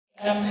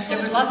There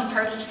were lots of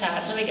parts to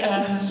that.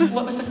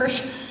 What was the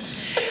first?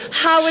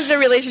 How was the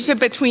relationship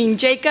between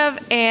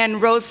Jacob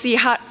and Rosie?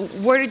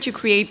 Where did you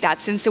create that,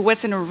 since it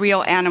wasn't a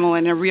real animal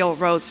and a real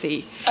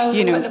Rosie? Oh,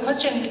 the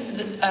question,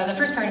 the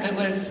first part of it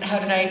was, how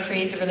did I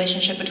create the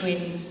relationship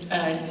between,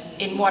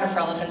 in Water for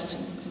Elephants,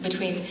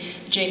 between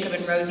Jacob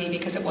and Rosie,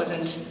 because it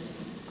wasn't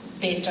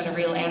based on a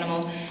real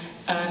animal.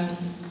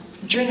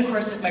 During the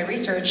course of my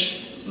research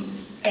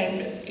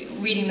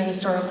and reading the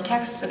historical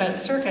texts about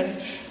the circus,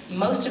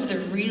 most of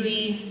the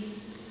really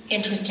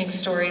interesting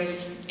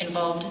stories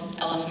involved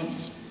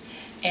elephants.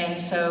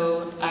 And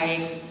so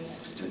I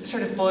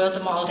sort of boiled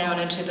them all down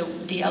into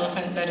the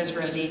elephant that is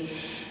Rosie.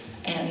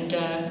 And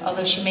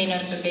although she may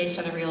not have been based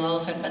on a real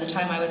elephant, by the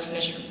time I was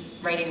finished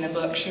writing the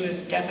book, she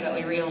was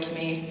definitely real to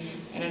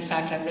me. And in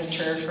fact, I missed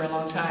her for a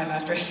long time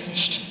after I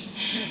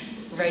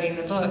finished writing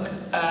the book.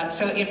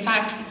 So in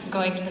fact,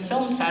 going to the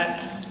film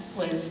set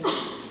was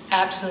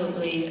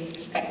absolutely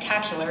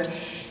spectacular.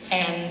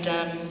 And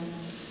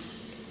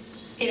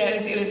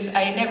it was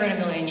I never in a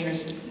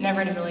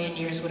million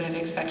years would have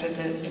expected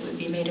that it would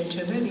be made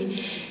into a movie.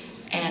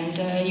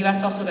 And you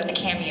asked also about the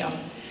cameo.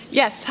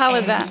 Yes, how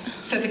was that?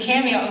 So the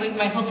cameo,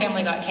 my whole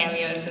family got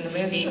cameos in the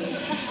movie.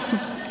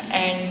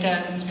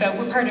 And so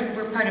we're part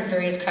of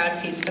various crowd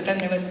seats, but then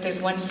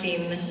there's one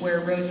scene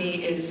where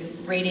Rosie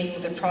is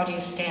raiding the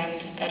produce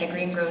stand at a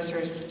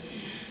greengrocer's,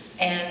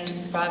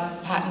 and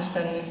Rob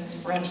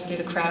Pattinson runs through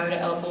the crowd,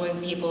 elbowing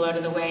people out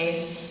of the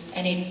way,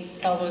 and he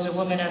elbows a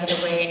woman out of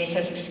the way, and he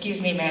says, "Excuse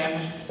me,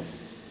 ma'am,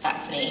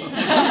 that's me."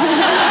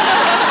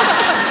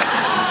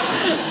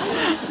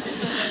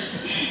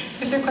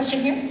 Is there a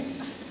question here?